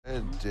I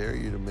dare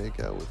you to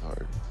make out with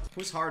Hardin.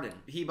 Who's Hardin?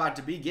 He about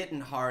to be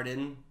getting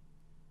Hardin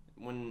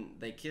when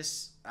they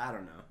kiss. I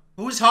don't know.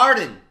 Who's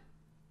Hardin?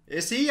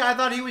 Is he? I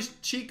thought he was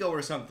Chico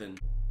or something.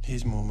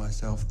 He's more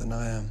myself than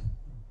I am.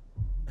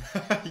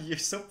 You're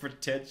so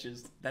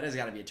pretentious. That has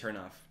got to be a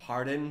turnoff.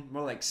 Hardin?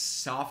 More like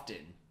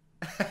soften.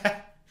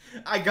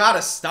 I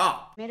gotta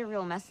stop. Made a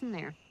real mess in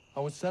there. I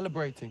was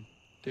celebrating.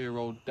 Dear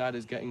old dad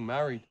is getting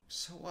married.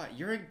 So what?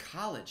 You're in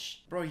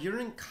college. Bro, you're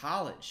in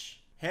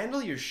college.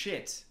 Handle your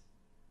shit.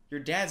 Your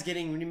dad's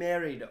getting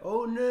remarried.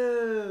 Oh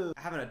no.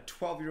 Having a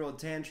 12-year-old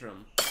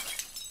tantrum.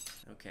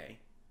 Okay.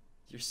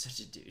 You're such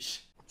a douche.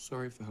 I'm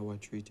sorry for how I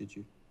treated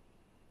you.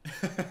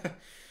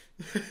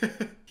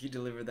 You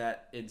delivered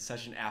that in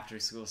such an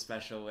after-school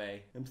special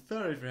way. I'm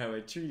sorry for how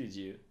I treated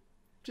you.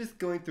 Just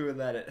going through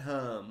that at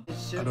home.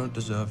 I don't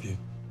deserve you.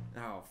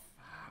 Oh,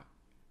 fuck.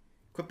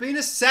 Quit being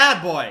a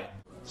sad boy.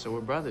 So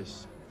we're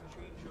brothers.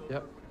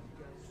 Yep.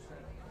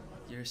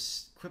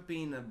 Quit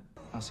being a...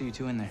 I'll see you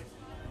two in there.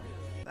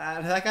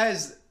 That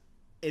guy's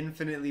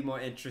infinitely more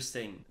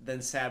interesting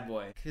than sad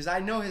boy. Because I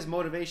know his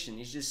motivation.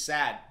 He's just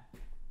sad.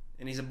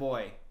 And he's a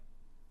boy.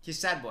 He's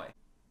sad boy.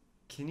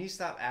 Can you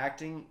stop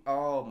acting?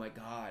 Oh my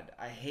god.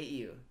 I hate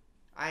you.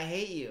 I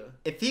hate you.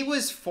 If he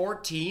was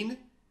 14,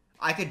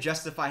 I could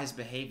justify his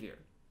behavior.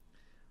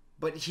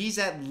 But he's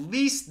at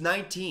least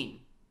 19.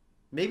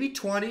 Maybe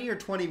 20 or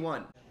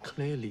 21.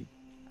 Clearly.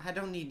 I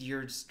don't need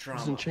your drama.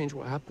 Doesn't change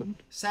what happened.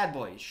 Sad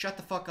boy, shut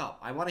the fuck up.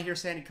 I want to hear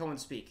Sandy Cohen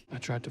speak. I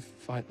tried to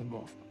fight them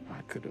off.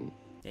 I couldn't.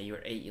 Yeah, you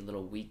were 8, you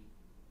little weak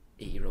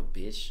 8-year-old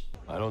bitch.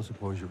 I don't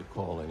suppose you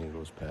recall any of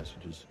those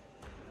passages.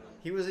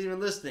 He wasn't even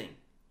listening.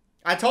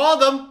 I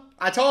told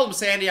him,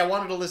 Sandy, I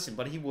wanted to listen,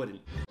 but he wouldn't.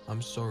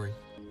 I'm sorry.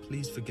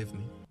 Please forgive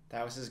me.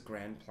 That was his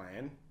grand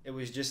plan. It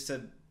was just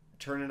to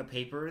turn in a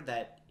paper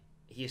that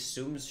he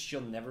assumes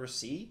she'll never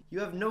see.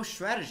 You have no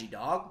strategy,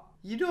 dog.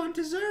 You don't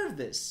deserve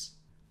this.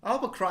 I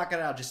hope a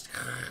crocodile just,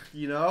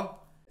 you know?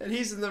 And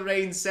he's in the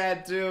rain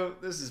sad too.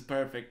 This is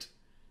perfect.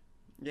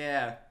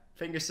 Yeah,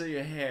 fingers through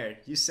your hair.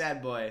 You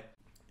sad boy.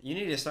 You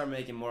need to start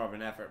making more of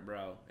an effort,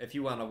 bro, if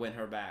you want to win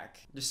her back.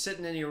 Just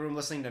sitting in your room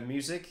listening to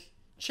music?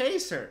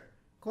 Chase her.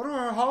 Go to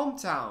her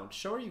hometown.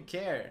 Show her you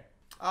care.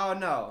 Oh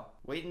no.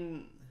 Wait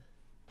and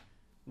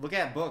look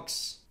at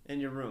books in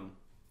your room.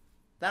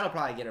 That'll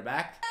probably get her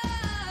back.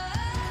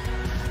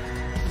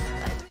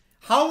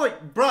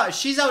 Bruh,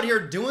 she's out here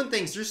doing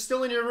things. You're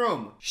still in your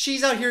room.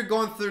 She's out here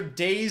going through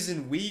days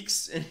and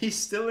weeks, and he's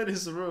still in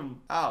his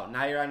room. Oh,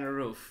 now you're on the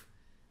roof.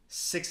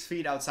 6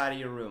 feet outside of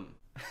your room.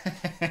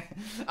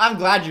 I'm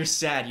glad you're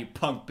sad, you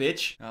punk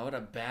bitch. Oh, what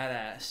a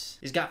badass.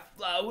 He's got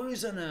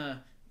flowers on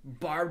a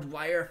barbed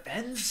wire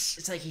fence.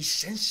 It's like he's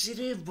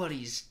sensitive, but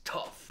he's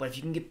tough. But if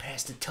you can get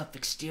past the tough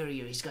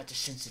exterior, he's got the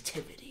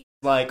sensitivity.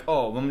 Like,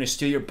 oh, want me to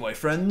steal your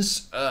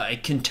boyfriends? I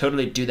can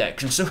totally do that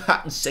because I'm so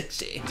hot and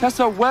sexy.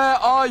 Tessa, where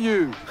are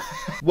you?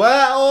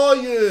 Where are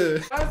you?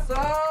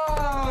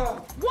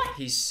 Tessa! What?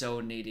 He's so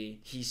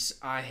needy.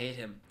 I hate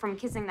him. From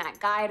kissing that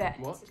guy to...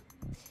 What?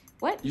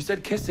 What? You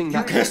said kissing You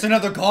that... kissed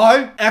another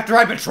guy after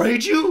I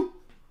betrayed you?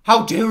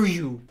 How dare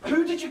you?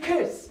 Who did you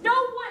kiss? No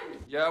one!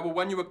 Yeah, well,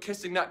 when you were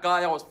kissing that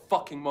guy, I was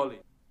fucking Molly.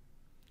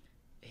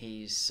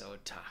 He's so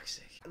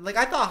toxic. Like,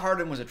 I thought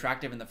Hardin was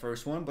attractive in the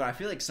first one, but I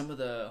feel like some of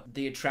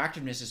the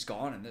attractiveness is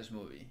gone in this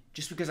movie.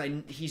 Just because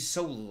he's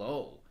so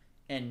low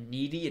and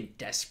needy and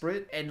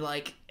desperate. And,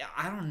 like,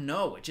 I don't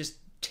know. It just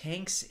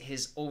tanks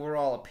his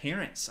overall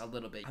appearance a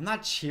little bit. I'm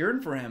not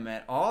cheering for him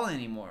at all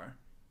anymore.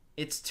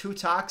 It's too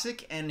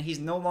toxic, and he's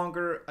no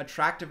longer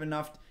attractive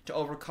enough to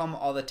overcome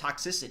all the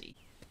toxicity.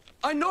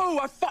 I know,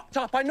 I fucked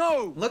up, I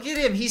know! Look at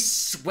him, he's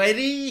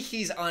sweaty,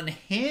 he's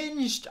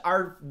unhinged.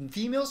 Are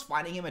females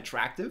finding him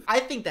attractive? I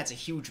think that's a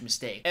huge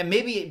mistake. And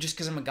maybe just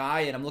because I'm a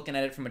guy and I'm looking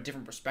at it from a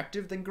different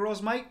perspective than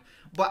girls might,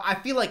 but I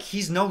feel like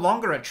he's no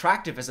longer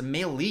attractive as a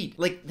male lead.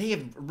 Like, they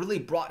have really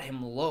brought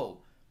him low.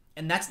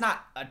 And that's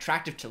not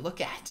attractive to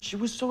look at. She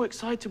was so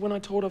excited when I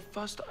told her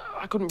first.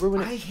 I couldn't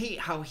ruin it. I hate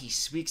how he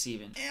speaks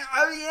even.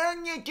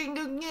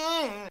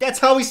 That's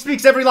how he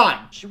speaks every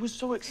line. She was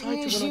so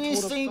excited when I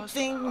told her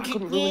first. I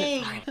couldn't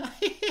ruin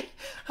it.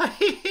 I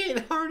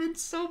hate Hardin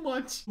so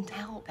much.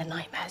 Until the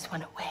nightmares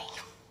went away.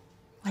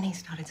 When he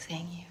started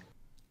seeing you.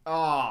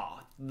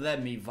 Oh,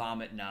 let me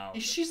vomit now.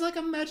 She's like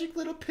a magic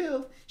little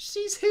pill.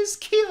 She's his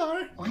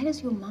cure. Why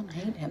does your mum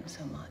hate him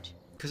so much?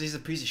 Because he's a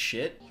piece of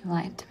shit. You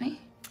lied to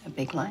me. A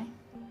big lie.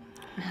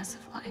 A massive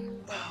lie.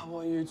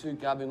 What are you two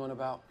gabbing on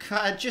about?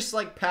 God, just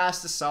like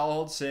past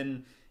assaults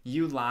and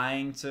you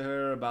lying to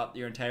her about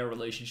your entire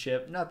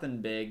relationship. Nothing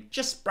big.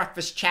 Just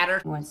breakfast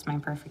chatter. What's my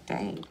perfect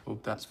day? Well,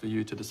 that's for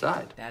you to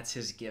decide. That's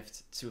his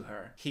gift to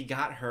her. He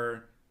got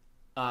her,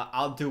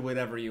 I'll do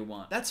whatever you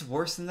want. That's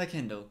worse than the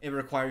Kindle. It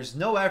requires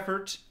no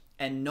effort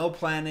and no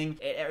planning.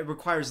 It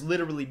requires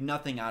literally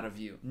nothing out of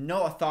you.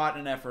 No thought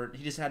and effort.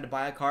 He just had to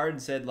buy a card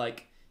and said,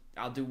 like,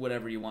 I'll do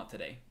whatever you want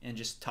today, and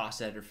just toss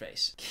it at her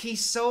face.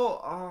 He's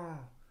so,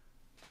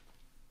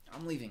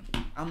 I'm leaving.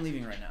 I'm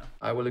leaving right now.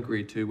 I will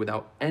agree to,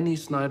 without any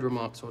snide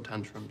remarks or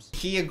tantrums.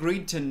 He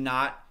agreed to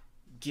not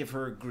give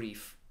her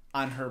grief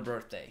on her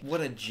birthday.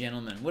 What a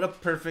gentleman. What a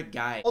perfect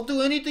guy. I'll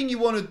do anything you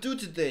want to do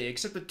today,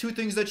 except the 2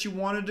 things that you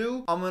want to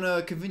do. I'm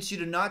gonna convince you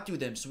to not do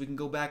them so we can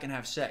go back and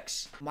have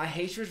sex. My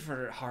hatred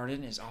for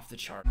Hardin is off the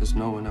chart. There's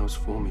no one else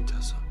for me,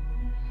 Tessa.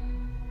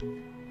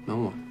 No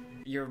one.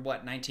 You're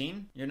what,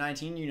 19? You're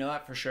 19, you know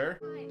that for sure?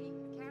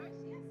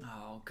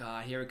 Oh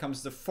god, here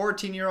comes the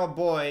 14-year-old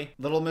boy.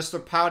 Little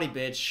Mr. Pouty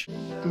bitch.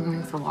 I'm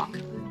going for a walk.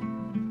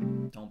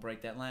 Don't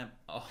break that lamp.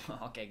 Oh,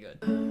 okay, good.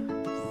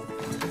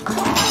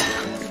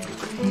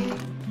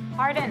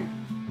 Hardin.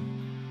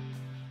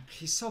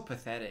 He's so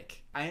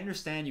pathetic. I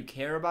understand you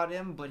care about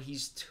him, but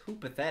he's too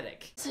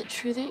pathetic. Is it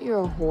true that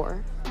you're a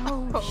whore?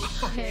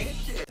 Oh,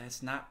 shit.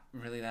 That's not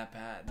really that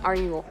bad. Are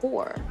you a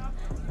whore?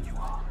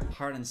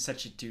 Hardin's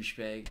such a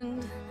douchebag.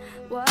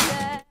 What?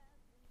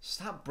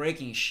 Stop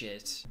breaking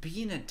shit.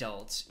 Be an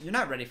adult. You're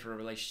not ready for a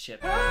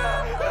relationship.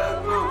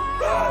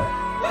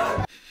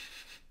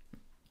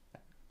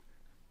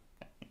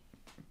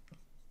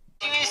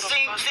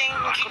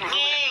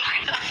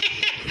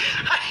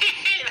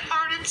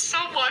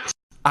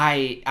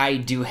 I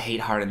do hate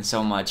Hardin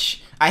so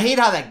much. I hate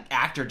how that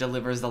actor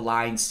delivers the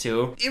lines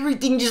too.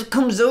 Everything just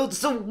comes out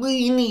so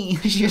whiny.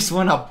 I just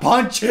want to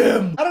punch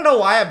him. I don't know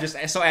why I'm just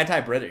so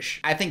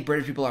anti-British. I think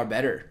British people are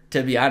better,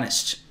 to be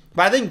honest.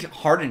 But I think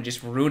Hardin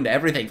just ruined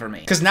everything for me.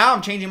 Because now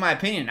I'm changing my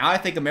opinion. Now I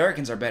think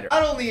Americans are better.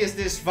 Not only is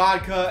this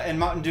vodka and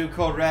Mountain Dew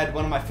Code Red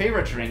one of my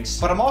favorite drinks,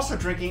 but I'm also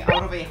drinking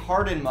out of a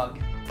Hardin mug.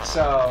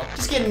 So,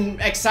 just getting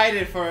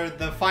excited for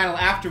the final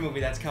After movie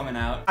that's coming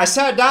out. I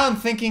sat down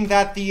thinking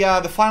that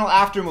the final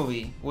After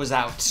movie was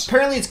out.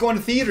 Apparently it's going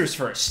to theaters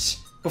first,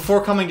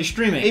 before coming to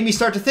streaming. It made me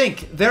start to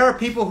think, there are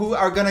people who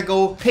are gonna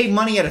go pay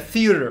money at a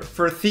theater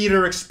for a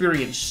theater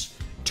experience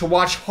to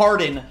watch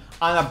Hardin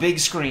on a big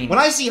screen. When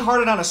I see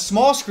Hardin on a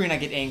small screen, I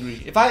get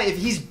angry. If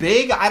he's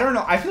big, I don't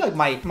know. I feel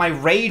like my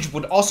rage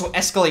would also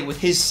escalate with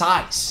his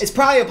size. It's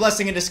probably a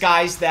blessing in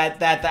disguise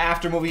that the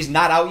After movie's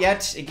not out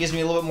yet. It gives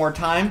me a little bit more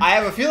time. I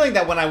have a feeling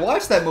that when I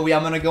watch that movie,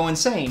 I'm gonna go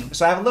insane.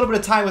 So I have a little bit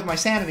of time with my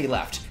sanity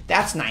left.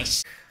 That's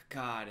nice.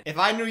 God, if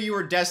I knew you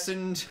were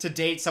destined to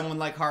date someone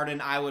like Hardin,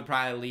 I would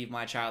probably leave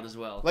my child as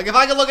well. Like if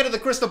I could look into the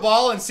crystal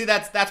ball and see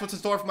that's what's in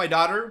store for my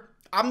daughter,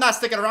 I'm not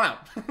sticking around.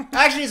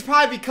 Actually, it's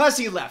probably because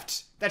he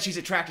left that she's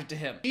attracted to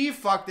him. She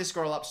fucked this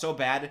girl up so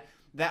bad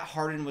that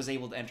Hardin was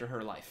able to enter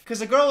her life.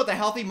 Because a girl with a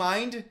healthy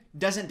mind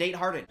doesn't date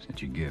Hardin.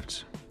 Sent you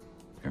gifts.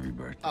 Every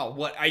birthday. Oh,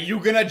 what? Are you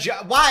gonna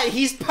why?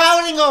 He's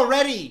pouting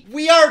already!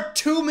 We are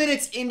 2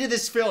 minutes into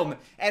this film,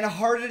 and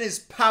Hardin is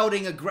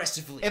pouting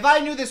aggressively. If I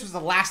knew this was the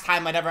last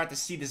time I'd ever have to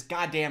see this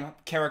goddamn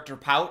character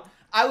pout,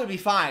 I would be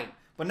fine.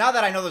 But now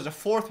that I know there's a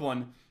 4th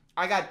one,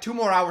 I got 2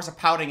 more hours of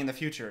pouting in the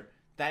future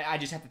that I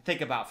just have to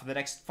think about for the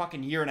next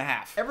fucking year and a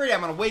half. Every day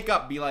I'm gonna wake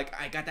up and be like,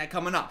 I got that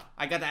coming up.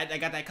 I got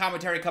that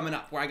commentary coming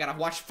up where I gotta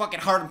watch fucking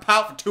Hardin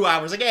pout for 2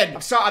 hours again.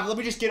 I'm sorry, let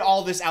me just get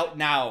all this out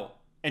now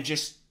and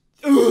just,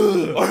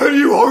 ugh, I hate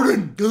you,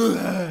 Hardin.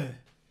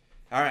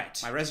 Alright,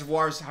 my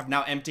reservoirs have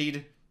now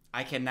emptied.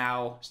 I can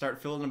now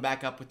start filling them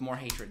back up with more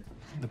hatred.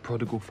 The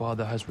prodigal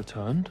father has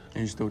returned.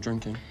 Are you still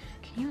drinking?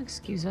 Can you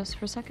excuse us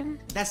for a second?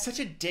 That's such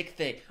a dick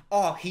thing.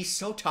 Oh, he's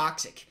so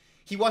toxic.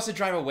 He wants to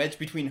drive a wedge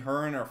between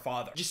her and her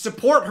father. Just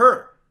support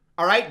her,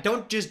 all right?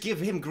 Don't just give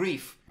him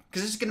grief,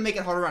 because this is gonna make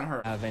it harder on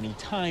her. Have any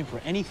time for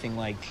anything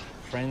like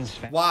friends.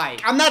 Why?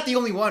 I'm not the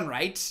only one,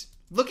 right?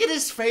 Look at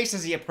his face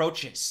as he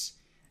approaches.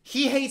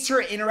 He hates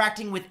her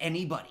interacting with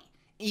anybody,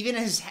 even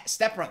his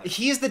stepbrother.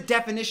 He is the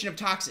definition of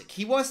toxic.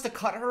 He wants to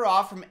cut her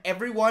off from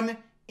everyone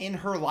in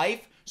her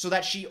life so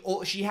that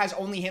she has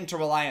only him to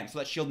rely on, so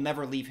that she'll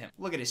never leave him.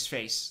 Look at his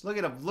face. Look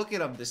at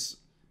him, this...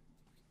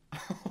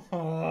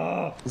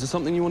 Is there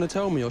something you want to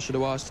tell me, or should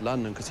I ask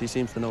Landon, because he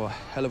seems to know a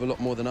hell of a lot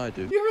more than I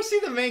do? You ever see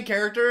the main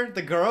character,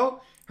 the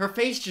girl? Her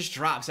face just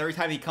drops every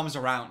time he comes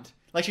around.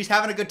 Like she's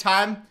having a good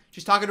time,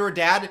 she's talking to her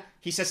dad,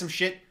 he says some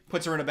shit,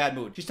 puts her in a bad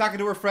mood. She's talking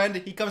to her friend,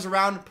 he comes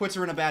around, puts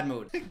her in a bad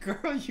mood.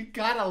 Girl, you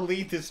gotta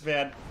leave this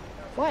man.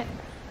 What?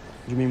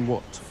 You mean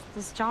what?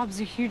 This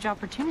job's a huge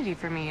opportunity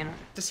for me, and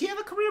Does he have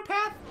a career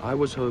path? I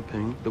was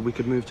hoping that we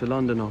could move to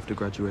London after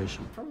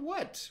graduation. For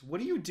what? What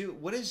do you do?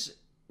 What is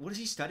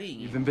he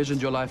studying? You've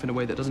envisioned your life in a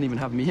way that doesn't even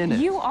have me in it.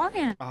 you are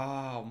in.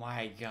 Oh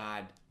my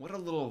god. What a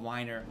little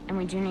whiner. And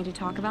we do need to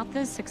talk about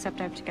this, except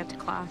I have to get to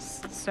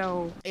class,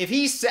 so... If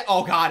he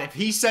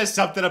says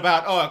something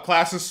about, oh,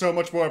 class is so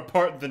much more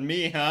important than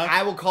me, huh?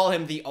 I will call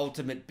him the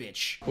ultimate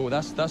bitch. Oh,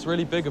 that's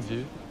really big of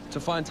you to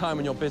find time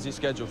in your busy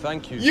schedule.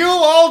 Thank you. You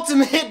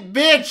ultimate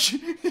bitch!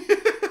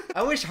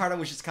 I wish Hardin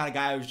was just the kind of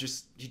guy who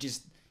was he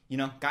just, you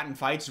know, got in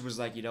fights and was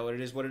like, you know what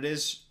it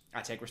is?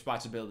 I take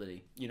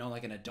responsibility, you know,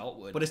 like an adult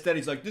would. But instead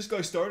he's like, this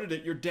guy started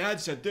it, your dad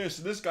said this,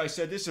 and this guy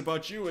said this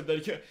about you, and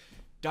then...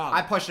 Dog.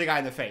 I punched a guy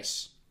in the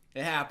face.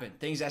 It happened.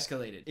 Things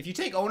escalated. If you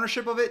take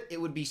ownership of it,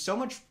 it would be so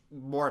much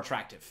more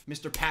attractive.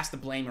 Mr. Pass the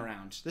blame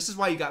around. This is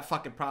why you got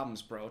fucking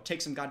problems, bro.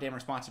 Take some goddamn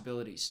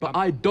responsibilities. But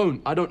I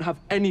don't have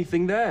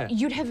anything there.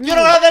 You'd have You don't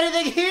have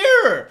anything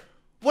here!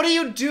 What do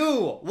you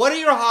do? What are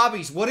your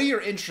hobbies? What are your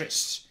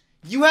interests?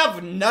 You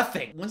have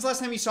nothing. When's the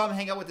last time you saw him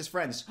hang out with his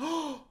friends?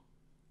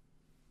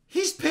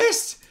 He's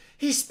pissed!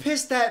 He's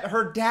pissed that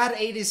her dad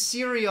ate his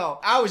cereal.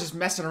 I was just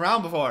messing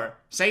around before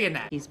saying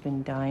that. He's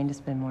been dying to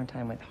spend more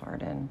time with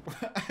Hardin.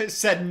 I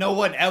said no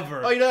one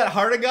ever. Oh, you know that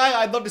Hardin guy?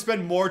 I'd love to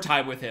spend more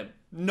time with him.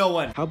 No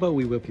one. How about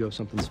we whip you up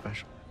something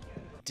special?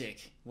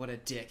 Dick. What a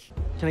dick.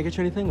 Can I get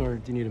you anything, or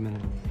do you need a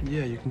minute?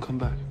 Yeah, you can come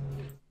back.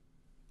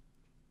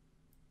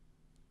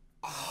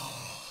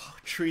 Oh,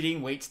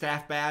 treating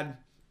waitstaff bad?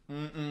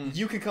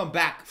 You can come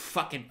back,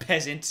 fucking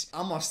peasant.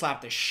 I'm gonna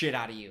slap the shit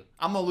out of you.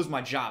 I'm gonna lose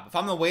my job. If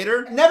I'm the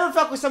waiter, never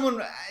fuck with someone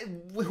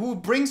who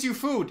brings you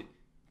food.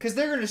 Cause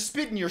they're gonna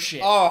spit in your shit.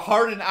 Oh,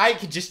 Hardin, I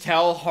could just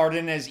tell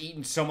Hardin has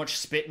eaten so much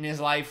spit in his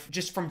life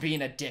just from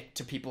being a dick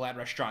to people at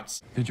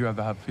restaurants. Did you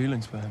ever have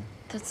feelings for him?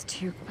 That's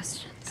 2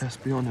 questions. Let's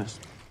be honest.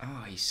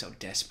 Oh, he's so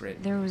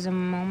desperate. There was a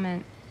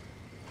moment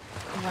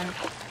when...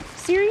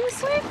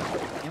 Seriously?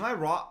 Am I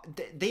wrong?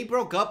 They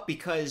broke up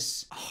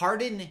because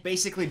Hardin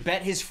basically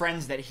bet his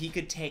friends that he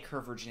could take her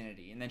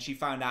virginity. And then she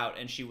found out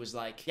and she was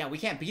like, yeah, we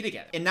can't be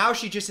together. And now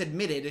she just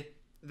admitted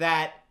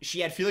that she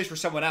had feelings for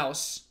someone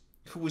else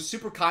who was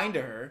super kind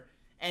to her.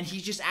 And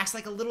he just acts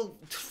like a little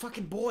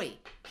fucking boy.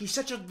 He's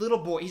such a little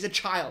boy. He's a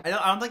child. I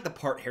don't think the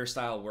part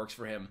hairstyle works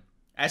for him.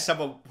 As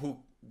someone who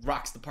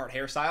rocks the part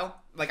hairstyle.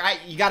 Like,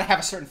 you gotta have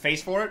a certain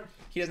face for it.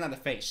 He doesn't have the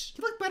face.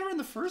 He looked better in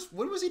the first...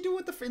 What was he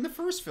doing in the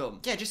first film?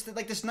 Yeah, just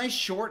like this nice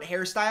short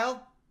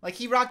hairstyle. Like,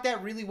 he rocked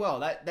that really well.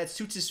 That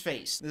suits his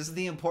face. This is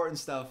the important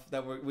stuff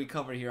that we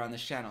cover here on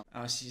this channel.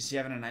 Oh, is he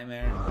having a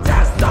nightmare?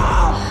 I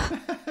love you.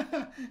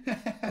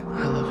 I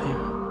love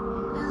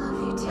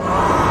you too.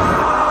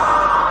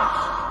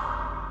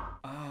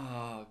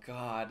 Oh,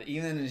 God.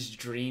 Even in his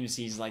dreams,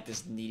 he's like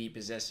this needy,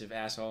 possessive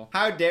asshole.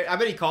 How dare... I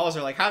bet he calls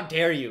her like, how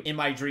dare you, in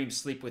my dreams,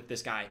 sleep with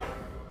this guy?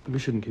 We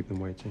shouldn't keep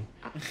them waiting.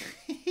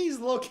 He's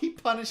low-key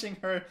punishing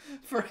her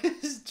for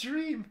his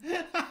dream.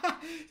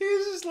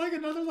 He's just like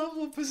another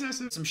level of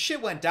possessive. Some shit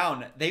went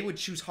down. They would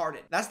choose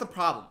Hardin. That's the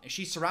problem.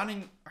 She's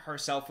surrounding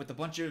herself with a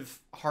bunch of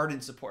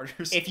Hardin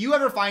supporters. If you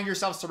ever find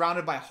yourself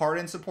surrounded by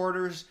Hardin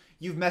supporters,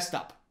 you've messed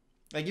up.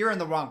 Like, you're in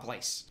the wrong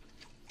place.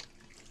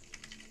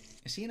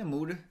 Is he in a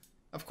mood?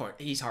 Of course.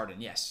 He's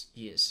Hardin. Yes,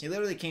 he is. He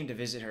literally came to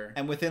visit her.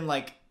 And within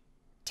like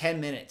 10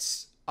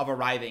 minutes of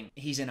arriving,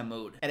 he's in a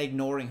mood and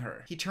ignoring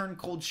her. He turned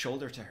cold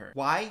shoulder to her.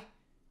 Why?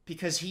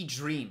 Because he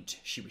dreamed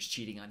she was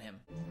cheating on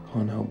him.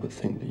 Can't help but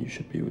think that you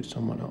should be with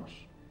someone else.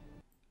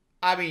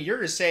 I mean,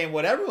 you're just saying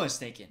what everyone's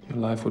thinking. Your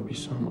life would be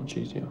so much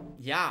easier.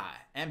 Yeah,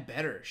 and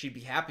better. She'd be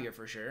happier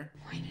for sure.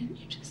 Why didn't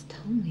you just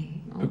tell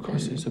me?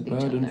 Because it's a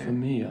burden for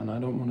me, and I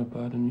don't want to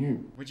burden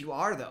you. But you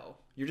are, though.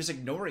 You're just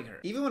ignoring her.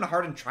 Even when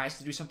Hardin tries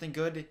to do something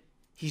good,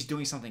 he's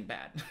doing something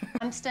bad.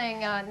 I'm staying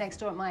next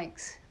door at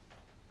Mike's.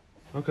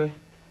 Okay.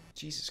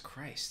 Jesus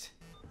Christ.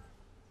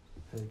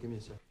 Hey, give me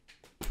a sec.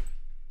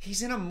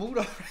 He's in a mood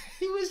already.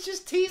 He was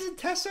just teasing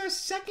Tessa a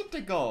second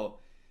ago.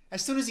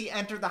 As soon as he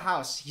entered the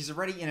house, he's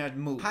already in a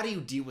mood. How do you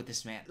deal with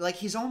this man? Like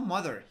his own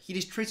mother. He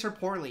just treats her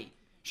poorly.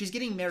 She's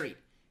getting married.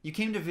 You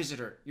came to visit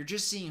her. You're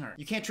just seeing her.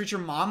 You can't treat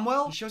your mom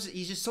well? He shows it.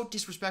 He's just so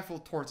disrespectful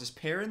towards his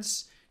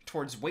parents,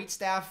 towards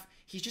waitstaff.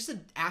 He's just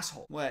an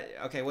asshole. What?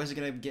 Okay, what is he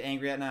gonna get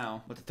angry at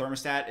now? What, the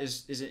thermostat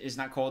is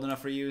not cold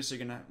enough for you, so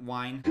you're gonna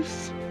whine?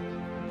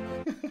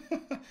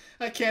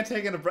 I can't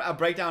take a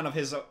breakdown of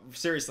his,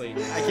 seriously.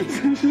 I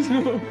can't.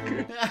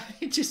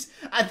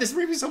 This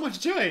brings me so much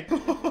joy.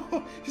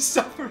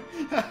 Suffer.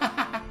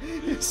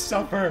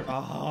 Suffer.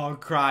 Oh,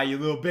 cry, you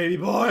little baby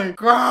boy.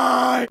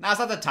 Cry. Now, it's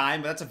not the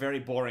time, but that's a very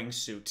boring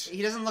suit.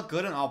 He doesn't look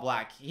good in all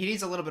black. He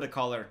needs a little bit of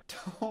color.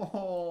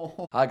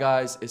 Hi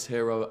guys, it's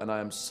Hero, and I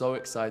am so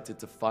excited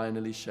to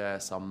finally share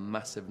some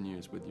massive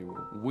news with you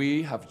all.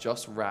 We have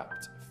just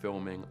wrapped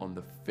filming on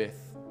the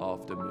 5th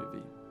After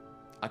movie.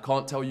 I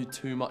can't tell you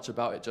too much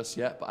about it just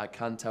yet, but I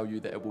can tell you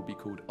that it will be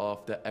called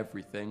After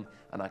Everything,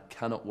 and I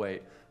cannot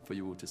wait for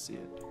you all to see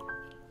it.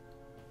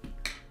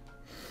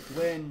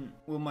 When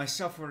will my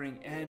suffering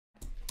end?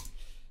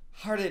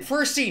 Hardin.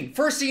 First scene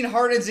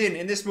Hardin's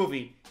in this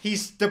movie.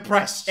 He's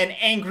depressed and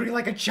angry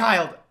like a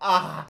child.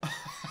 Ah.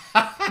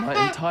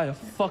 My entire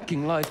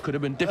fucking life could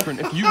have been different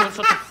if you weren't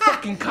such a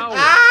fucking coward.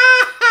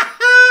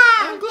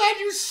 I'm glad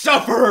you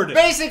suffered.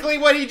 Basically,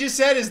 what he just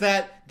said is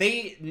that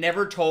they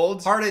never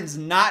told Hardin's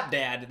not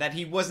dad that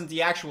he wasn't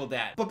the actual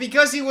dad. But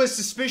because he was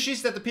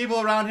suspicious that the people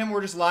around him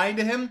were just lying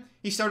to him,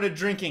 he started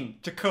drinking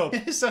to cope.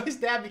 So his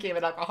dad became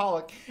an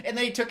alcoholic, and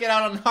then he took it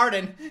out on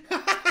Hardin.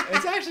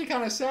 It's actually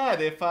kind of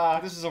sad if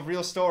this is a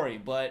real story,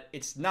 but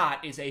it's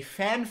not. It's a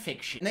fan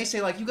fiction. And they say,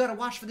 like, you gotta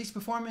watch for these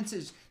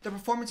performances. The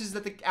performances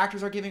that the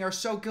actors are giving are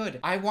so good.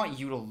 I want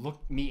you to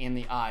look me in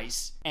the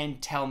eyes and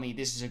tell me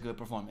this is a good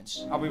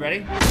performance. Are we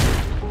ready?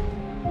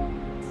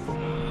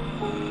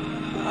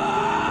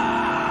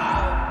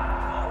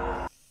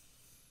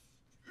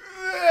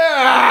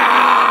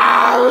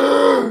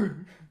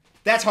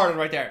 That's Hardin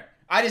right there.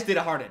 I just did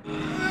a Hardin. She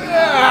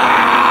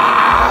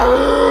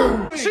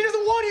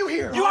doesn't want you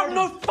here. You have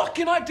no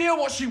fucking idea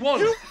what she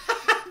wants.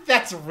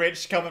 That's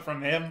rich coming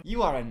from him.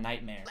 You are a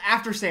nightmare.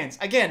 After Sans,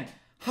 again,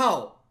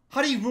 how?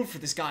 How do you root for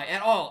this guy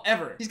at all,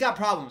 ever? He's got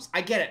problems.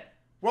 I get it.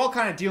 We're all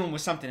kind of dealing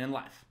with something in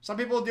life. Some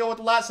people deal with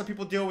a lot, some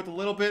people deal with a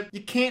little bit.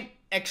 You can't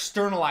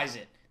externalize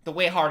it the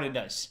way Hardin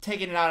does,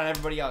 taking it out on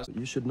everybody else.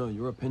 You should know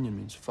your opinion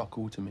means fuck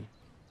all to me.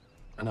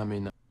 And I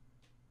mean that.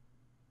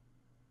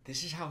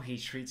 This is how he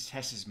treats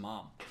Tessa's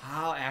mom.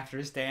 How, after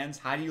his dance,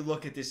 how do you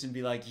look at this and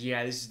be like,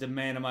 yeah, this is the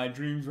man of my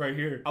dreams right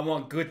here. I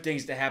want good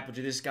things to happen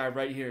to this guy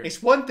right here.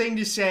 It's one thing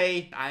to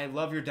say, I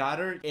love your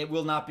daughter. It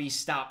will not be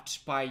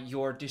stopped by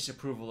your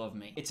disapproval of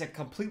me. It's a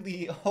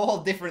completely whole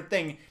different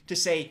thing to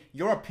say,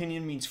 your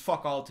opinion means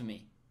fuck all to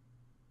me.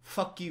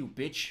 Fuck you,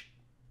 bitch,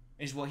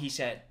 is what he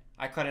said.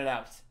 I cut it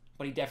out,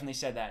 but he definitely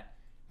said that.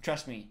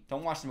 Trust me,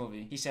 don't watch the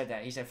movie. He said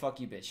that. He said, fuck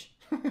you, bitch.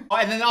 Oh,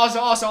 and then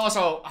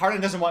also,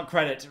 Hardin doesn't want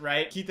credit,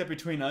 right? Keep that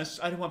between us.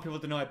 I didn't want people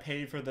to know I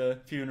paid for the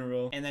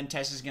funeral. And then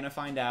Tessa's gonna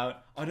find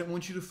out. I didn't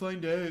want you to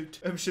find out.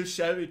 I'm so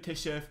sorry,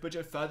 Tessa, but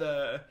your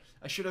father.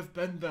 I should have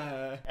been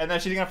there. And then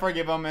she's gonna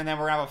forgive him, and then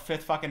we're gonna have a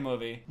fifth fucking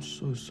movie. I'm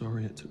so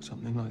sorry it took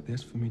something like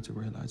this for me to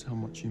realize how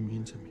much you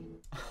mean to me.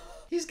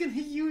 He's gonna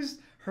use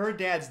her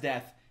dad's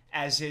death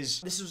as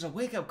his, this was a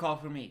wake-up call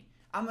for me.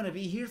 I'm gonna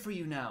be here for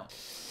you now.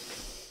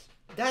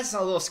 That's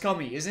a little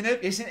scummy, isn't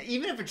it?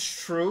 Even if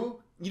it's true,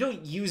 you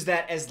don't use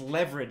that as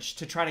leverage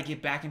to try to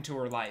get back into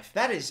her life.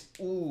 That is,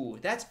 ooh,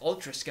 that's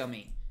ultra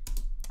scummy.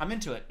 I'm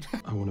into it.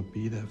 I want to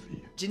be there for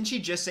you. Didn't she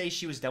just say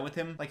she was done with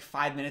him like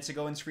 5 minutes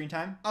ago in screen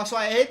time? Also,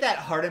 I hate that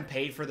Hardin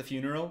paid for the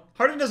funeral.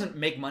 Hardin doesn't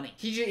make money.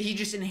 He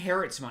just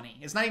inherits money.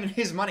 It's not even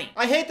his money.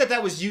 I hate that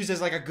that was used as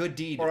like a good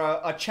deed or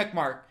a check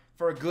mark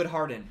for a good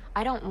Hardin.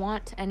 I don't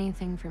want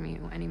anything from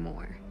you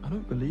anymore. I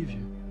don't believe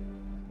you.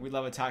 We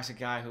love a toxic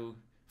guy who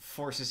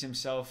forces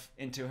himself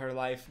into her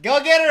life.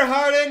 Go get her,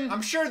 Hardin!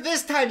 I'm sure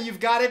this time you've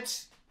got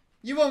it.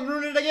 You won't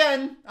ruin it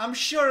again. I'm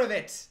sure of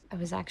it. I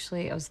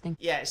was thinking.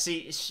 Yeah,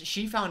 see,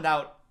 she found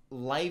out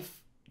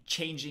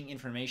life-changing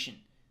information.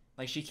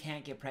 Like, she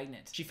can't get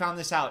pregnant. She found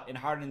this out, and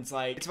Hardin's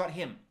like, it's about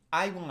him.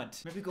 I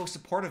want. Maybe go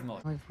supportive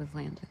mode. Live with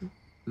Landon.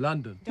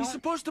 Landon? He's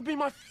supposed to be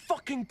my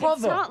fucking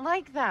brother! It's not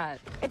like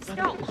that. It's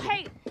not,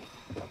 hey!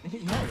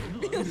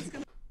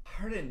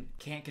 Hardin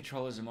can't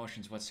control his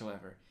emotions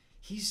whatsoever.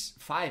 He's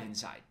 5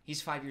 inside.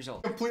 He's 5 years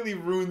old. Completely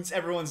ruins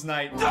everyone's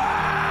night.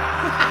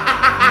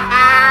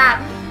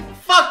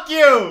 Fuck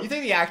you! You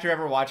think the actor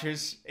ever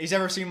watches? He's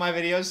ever seen my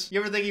videos? You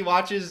ever think he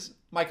watches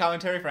my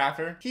commentary for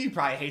after? He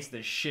probably hates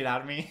the shit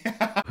out of me.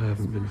 I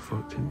haven't been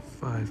fucked in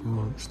 5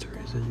 months,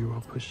 Teresa. You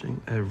are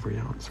pushing every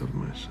ounce of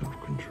my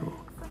self-control.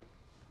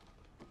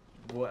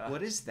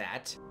 What is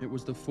that? It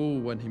was the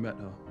fool when he met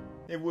her.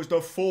 It was the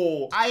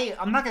fool.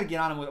 I'm not gonna get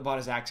on him about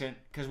his accent,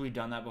 because we've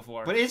done that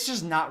before. But it's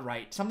just not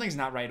right. Something's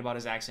not right about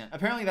his accent.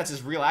 Apparently that's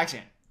his real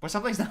accent. But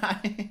something's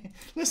not.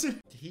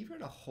 Listen. Did he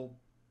write a whole...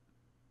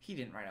 He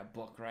didn't write a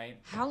book, right?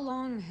 How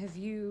long have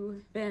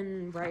you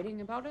been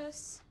writing about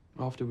us?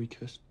 After we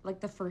kissed. Like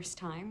the first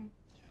time?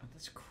 Oh,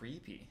 that's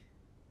creepy.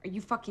 Are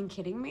you fucking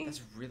kidding me?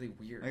 That's really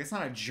weird. Like, it's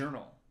not a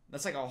journal.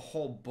 That's like a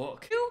whole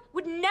book. You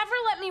would never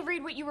let me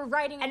read what you were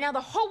writing, and now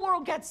the whole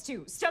world gets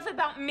to. Stuff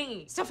about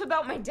me. Stuff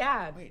about my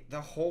dad. Wait,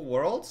 the whole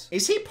world?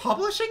 Is he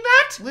publishing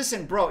that?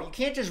 Listen, bro, you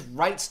can't just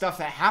write stuff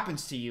that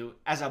happens to you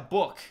as a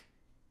book.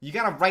 You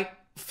gotta write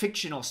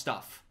fictional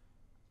stuff.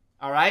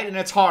 Alright? And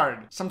it's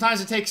hard.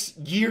 Sometimes it takes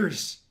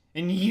years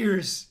and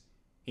years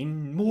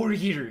and more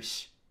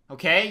years.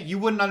 Okay? You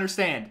wouldn't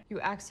understand.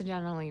 You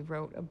accidentally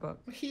wrote a book.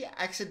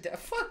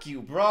 Fuck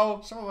you,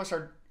 bro. Some of us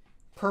are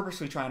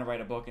purposely trying to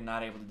write a book and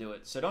not able to do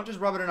it. So don't just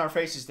rub it in our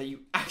faces that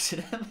you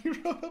accidentally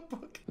wrote a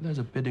book. There's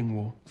a bidding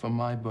war for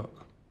my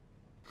book.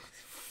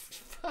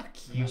 Fuck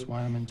you. That's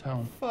why I'm in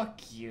town. Fuck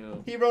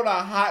you. He wrote a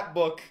hot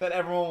book that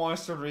everyone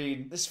wants to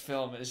read. This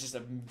film is just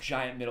a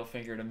giant middle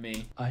finger to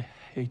me. I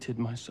hated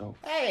myself.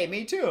 Hey,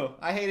 me too.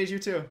 I hated you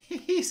too.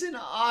 He's an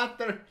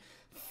author.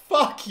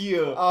 Fuck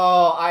you.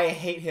 Oh, I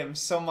hate him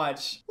so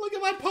much. Look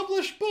at my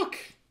published book.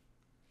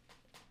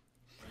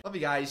 Love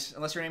you guys.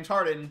 Unless your name's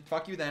Hardin.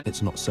 Fuck you then.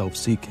 It's not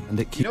self-seeking, and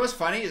it keeps... You know what's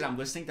funny is I'm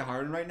listening to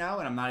Hardin right now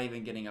and I'm not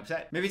even getting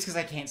upset. Maybe it's because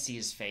I can't see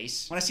his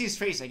face. When I see his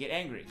face, I get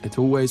angry. It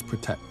always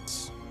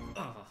protects.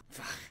 Oh,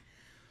 fuck.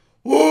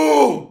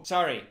 Woo!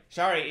 Sorry,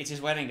 it's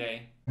his wedding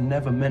day.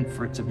 Never meant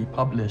for it to be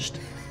published.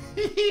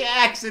 He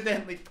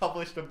accidentally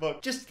published a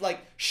book. Just like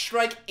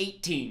strike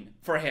 18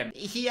 for him.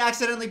 He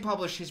accidentally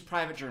published his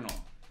private journal.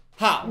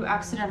 How? You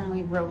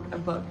accidentally wrote a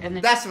book and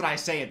then... That's what I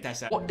say at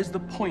Tessa. What is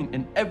the point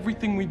in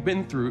everything we've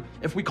been through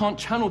if we can't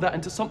channel that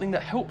into something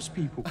that helps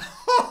people?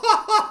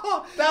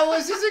 That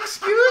was his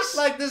excuse?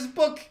 Like this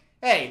book.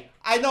 Hey,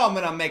 I know I'm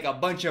gonna make a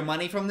bunch of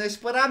money from this,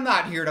 but I'm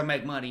not here to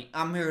make money.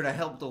 I'm here to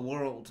help the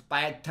world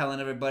by telling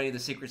everybody the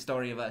secret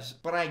story of us.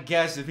 But I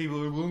guess if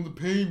people are willing to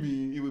pay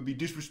me, it would be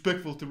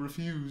disrespectful to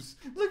refuse.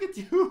 Look at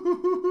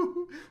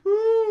you.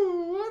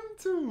 Ooh, 1,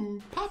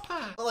 2.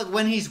 Papa. Like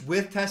when he's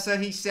with Tessa,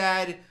 he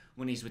said.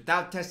 When he's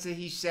without Tessa,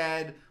 he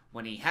said.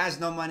 When he has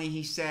no money,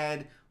 he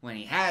said. When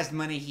he has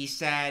money, he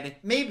said.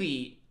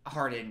 Maybe,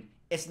 Hardin,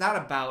 it's not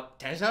about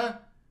Tessa.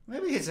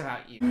 Maybe it's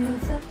about you.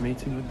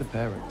 Meeting with the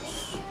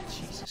parents.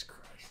 Jesus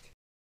Christ.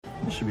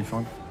 This should be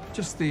fun.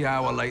 Just the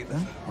hour late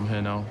then. I'm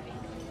here now.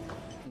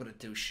 What a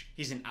douche.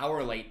 He's an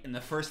hour late, and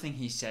the first thing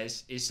he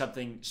says is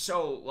something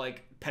so,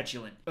 like,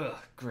 petulant. Ugh,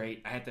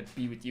 great. I had to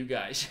be with you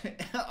guys.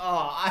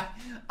 Oh,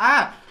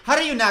 how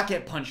do you not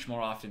get punched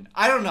more often?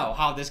 I don't know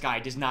how this guy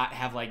does not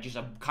have, like, just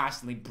a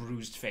constantly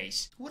bruised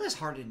face. What does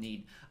Hardin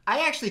need?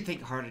 I actually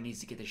think Hardin needs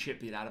to get the shit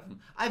beat out of him.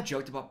 I've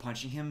joked about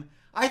punching him.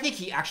 I think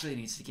he actually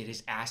needs to get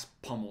his ass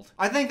pummeled.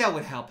 I think that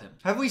would help him.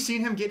 Have we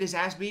seen him get his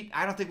ass beat?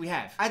 I don't think we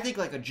have. I think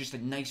like just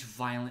a nice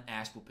violent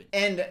ass whooping.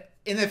 And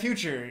in the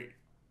future,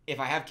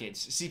 if I have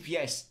kids,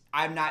 CPS,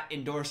 I'm not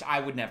endorsed. I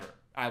would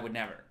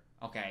never.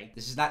 Okay?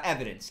 This is not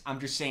evidence. I'm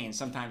just saying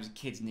sometimes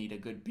kids need a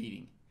good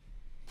beating.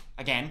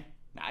 Again,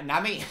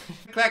 not me.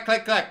 Click,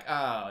 click, click.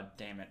 Oh,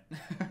 damn it.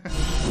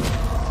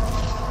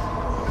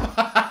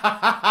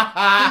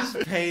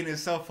 This pain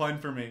is so fun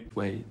for me.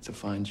 Wait to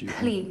find you.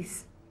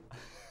 Please.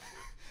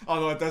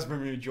 Although it does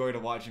bring me joy to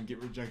watch him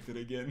get rejected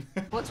again.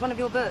 What's one of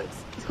your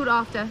books? It's called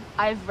After.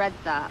 I've read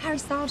that. Harry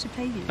Styles should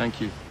pay you.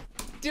 Thank you.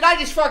 Did I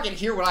just fucking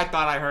hear what I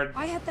thought I heard?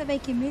 I had that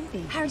making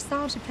movie. Harry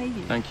Styles should pay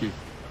you. Thank you.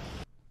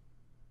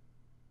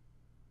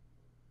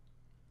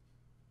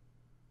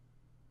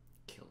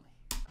 Kill me.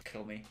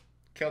 Kill me.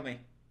 Kill me.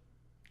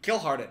 Kill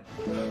Hardin.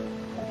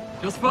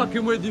 Just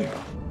fucking with you.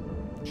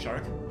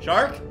 Shark?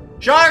 Shark?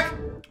 Shark!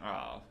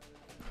 Oh.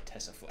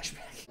 Tessa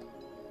flashback.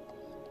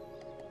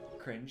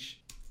 Cringe.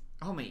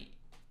 Homie,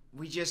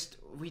 we just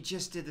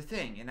did the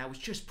thing, and I was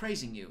just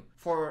praising you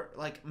for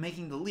like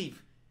making the leap,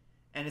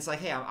 and it's like,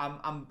 hey,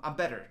 I'm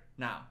better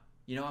now.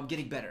 You know, I'm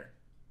getting better.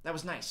 That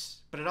was nice,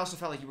 but it also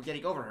felt like you were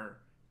getting over her,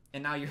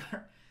 and now you're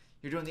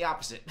doing the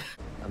opposite.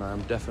 And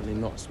I'm definitely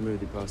not a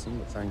smoothie person,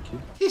 but thank you.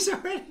 He's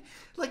already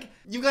like,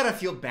 you gotta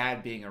feel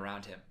bad being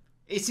around him.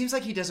 It seems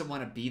like he doesn't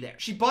want to be there.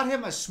 She bought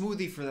him a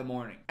smoothie for the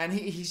morning, and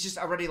he's just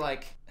already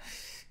like.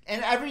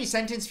 And every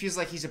sentence feels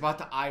like he's about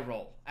to eye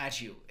roll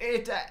at you.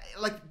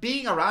 Like,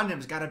 being around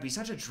him's gotta be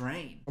such a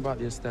drain. About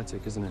the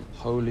aesthetic, isn't it?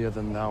 Holier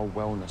than thou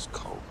wellness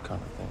cult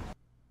kind of thing.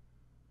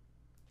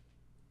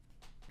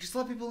 Just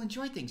let people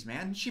enjoy things,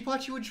 man. She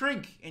bought you a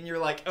drink, and you're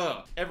like,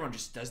 ugh, everyone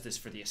just does this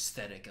for the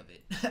aesthetic of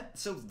it.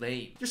 So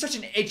lame. You're such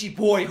an edgy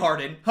boy,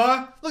 Hardin,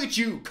 huh? Look at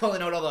you,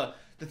 calling out all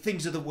the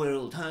things of the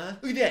world, huh?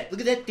 Look at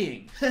that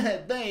thing.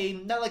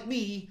 Lame, not like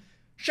me.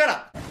 Shut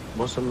up.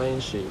 What's the main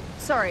sheet?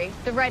 Sorry,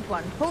 the red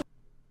one.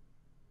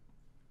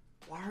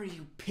 Why are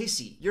you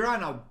pissy? You're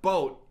on a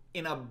boat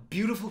in a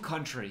beautiful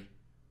country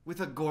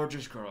with a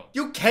gorgeous girl.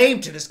 You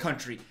came to this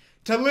country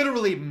to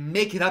literally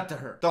make it up to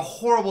her. The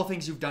horrible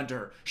things you've done to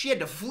her. She had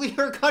to flee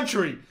her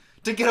country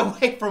to get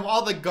away from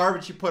all the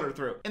garbage you put her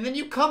through. And then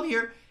you come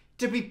here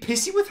to be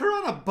pissy with her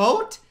on a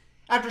boat?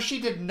 After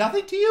she did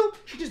nothing to you?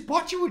 She just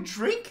bought you a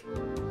drink?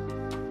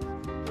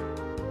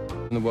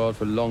 In the world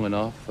for long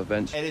enough,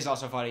 eventually. It is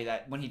also funny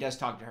that when he does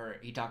talk to her,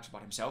 he talks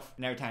about himself.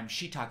 And every time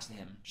she talks to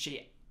him,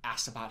 she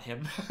asks about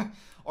him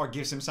or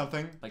gives him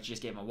something. Like, she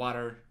just gave him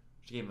water.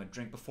 She gave him a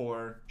drink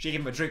before. She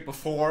gave him a drink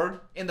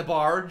before in the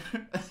bar.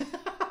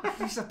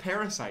 He's a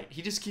parasite.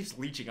 He just keeps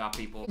leeching off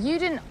people. You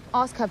didn't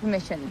ask her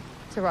permission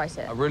to write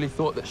it. I really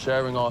thought that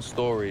sharing our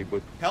story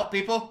would help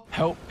people.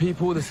 Help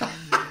people. It's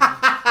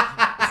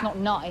not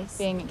nice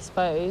being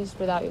exposed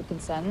without your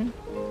consent.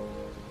 Ooh,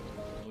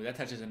 that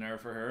touches a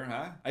nerve for her,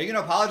 huh? Are you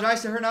gonna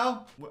apologize to her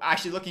now?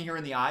 Actually looking her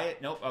in the eye?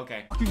 Nope,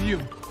 okay. you.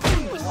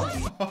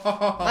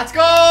 Let's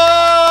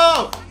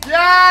go!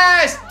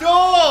 Yes!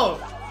 Duel!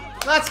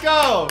 Let's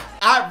go!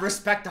 I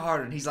respect the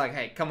Hardin. He's like,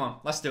 hey, come on,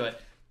 let's do it.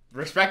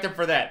 Respect him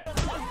for that.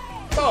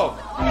 Oh!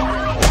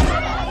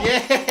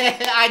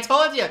 Yeah, I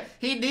told you,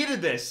 he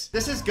needed this.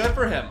 This is good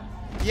for him.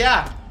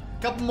 Yeah,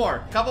 couple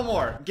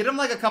more. Get him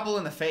like a couple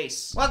in the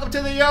face. Welcome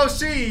to the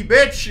OC,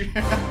 bitch!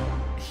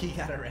 He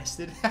got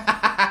arrested.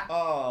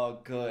 Oh,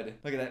 good.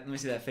 Look at that. Let me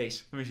see that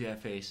face.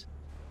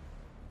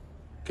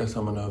 Guess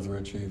I'm an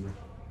overachiever.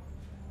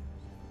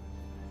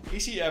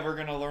 Is he ever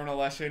gonna learn a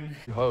lesson?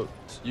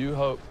 You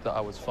hoped that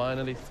I was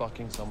finally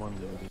fucking someone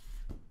new.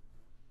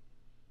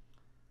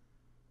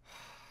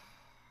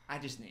 I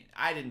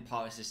didn't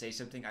pause to say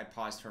something, I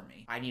paused for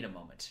me. I need a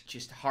moment.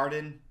 Just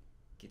Hardin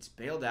gets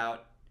bailed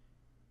out.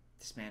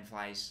 This man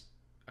flies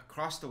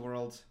across the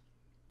world,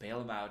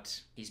 bail him out.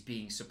 He's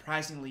being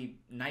surprisingly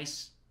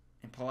nice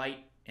and polite,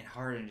 and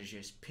Hardin is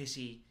just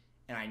pissy,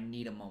 and I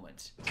need a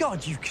moment.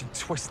 God, you can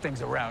twist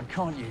things around,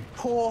 can't you?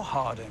 Poor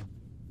Hardin.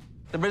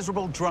 The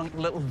miserable, drunk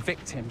little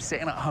victim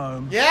sitting at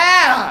home.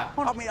 Yeah!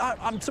 Well, I mean,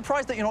 I'm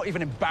surprised that you're not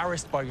even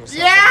embarrassed by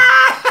yourself.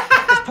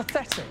 Yeah! It's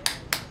pathetic.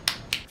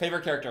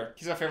 Favorite character.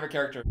 He's my favorite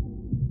character.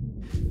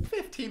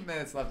 15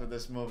 minutes left of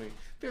this movie.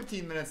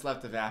 15 minutes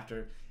left of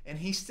After. And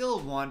he's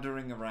still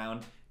wandering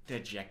around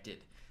dejected.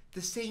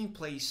 The same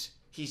place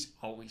he's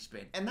always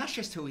been. And that's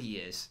just who he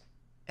is.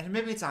 And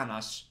maybe it's on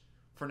us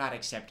for not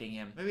accepting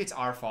him. Maybe it's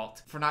our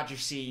fault for not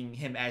just seeing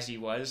him as he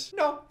was.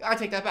 No, I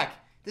take that back.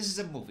 This is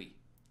a movie.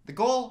 The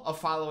goal of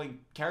following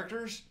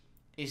characters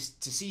is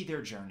to see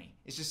their journey.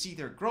 Is to see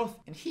their growth.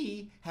 And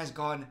he has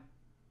gone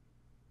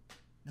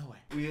no way.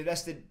 We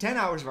invested 10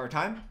 hours of our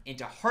time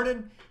into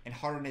Hardin, and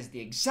Hardin is the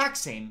exact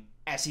same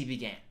as he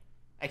began.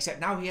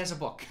 Except now he has a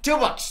book. 2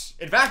 books!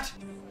 In fact,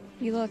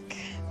 You look,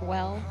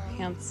 well,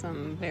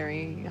 handsome,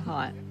 very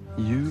hot.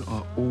 You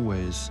are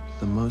always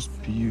the most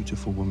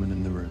beautiful woman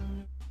in the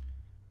room.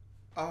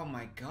 Oh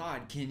my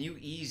god, can you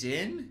ease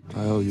in?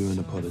 I owe you an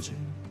apology.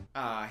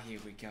 Ah, here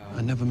we go.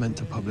 I never meant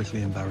to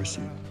publicly embarrass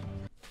you.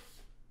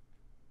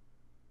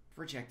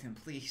 Reject him,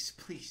 please,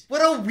 please. What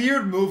a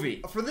weird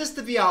movie. For this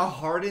to be a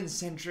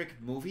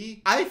Hardin-centric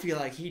movie, I feel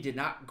like he did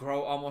not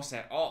grow almost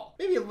at all.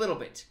 Maybe a little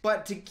bit.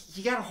 But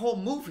he got a whole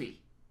movie.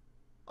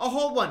 A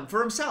whole one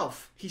for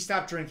himself. He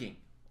stopped drinking.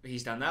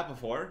 He's done that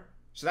before.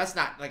 So that's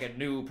not like a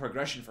new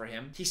progression for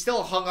him. He's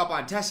still hung up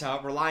on Tessa,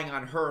 relying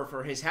on her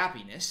for his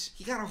happiness.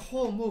 He got a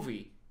whole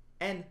movie.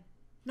 And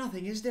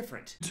nothing is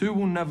different. Two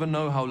will never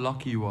know how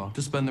lucky you are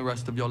to spend the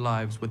rest of your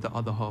lives with the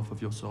other half of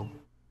your soul.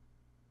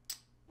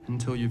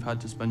 Until you've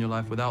had to spend your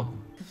life without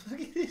them.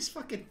 Look at his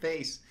fucking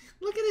face.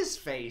 Look at his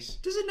face.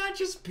 Does it not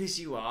just piss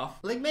you off?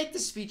 Like, make the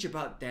speech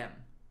about them.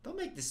 Don't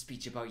make the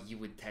speech about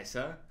you and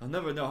Tessa. They'll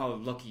never know how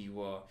lucky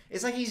you are.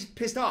 It's like he's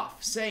pissed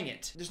off saying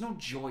it. There's no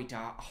joy to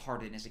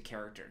Hardin as a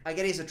character. I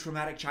get he has a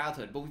traumatic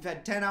childhood, but we've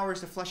had 10 hours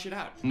to flesh it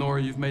out.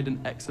 Nora, you've made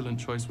an excellent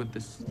choice with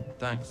this.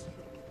 Thanks.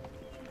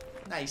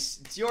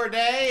 Nice. It's your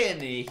day,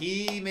 and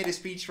he made a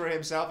speech for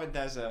himself and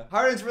Tessa.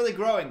 Hardin's really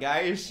growing,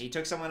 guys. He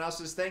took someone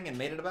else's thing and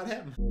made it about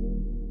him.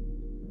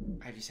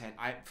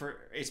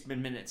 It's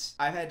been minutes.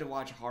 I've had to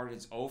watch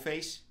Hardin's O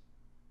face.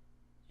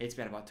 It's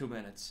been about 2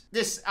 minutes.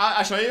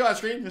 I'll show you on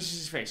screen. This is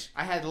his face.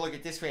 I had to look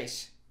at this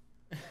face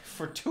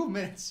for 2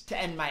 minutes to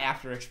end my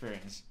after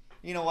experience.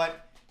 You know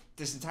what?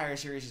 This entire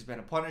series has been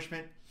a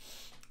punishment.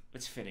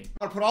 It's fitting.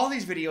 I'll put all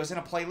these videos in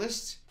a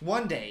playlist.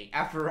 One day,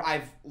 after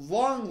I've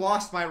long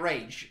lost my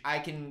rage, I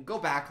can go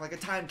back like a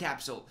time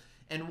capsule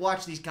and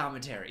watch these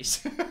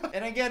commentaries.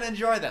 And again,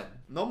 enjoy them.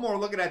 No more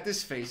looking at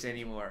this face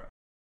anymore.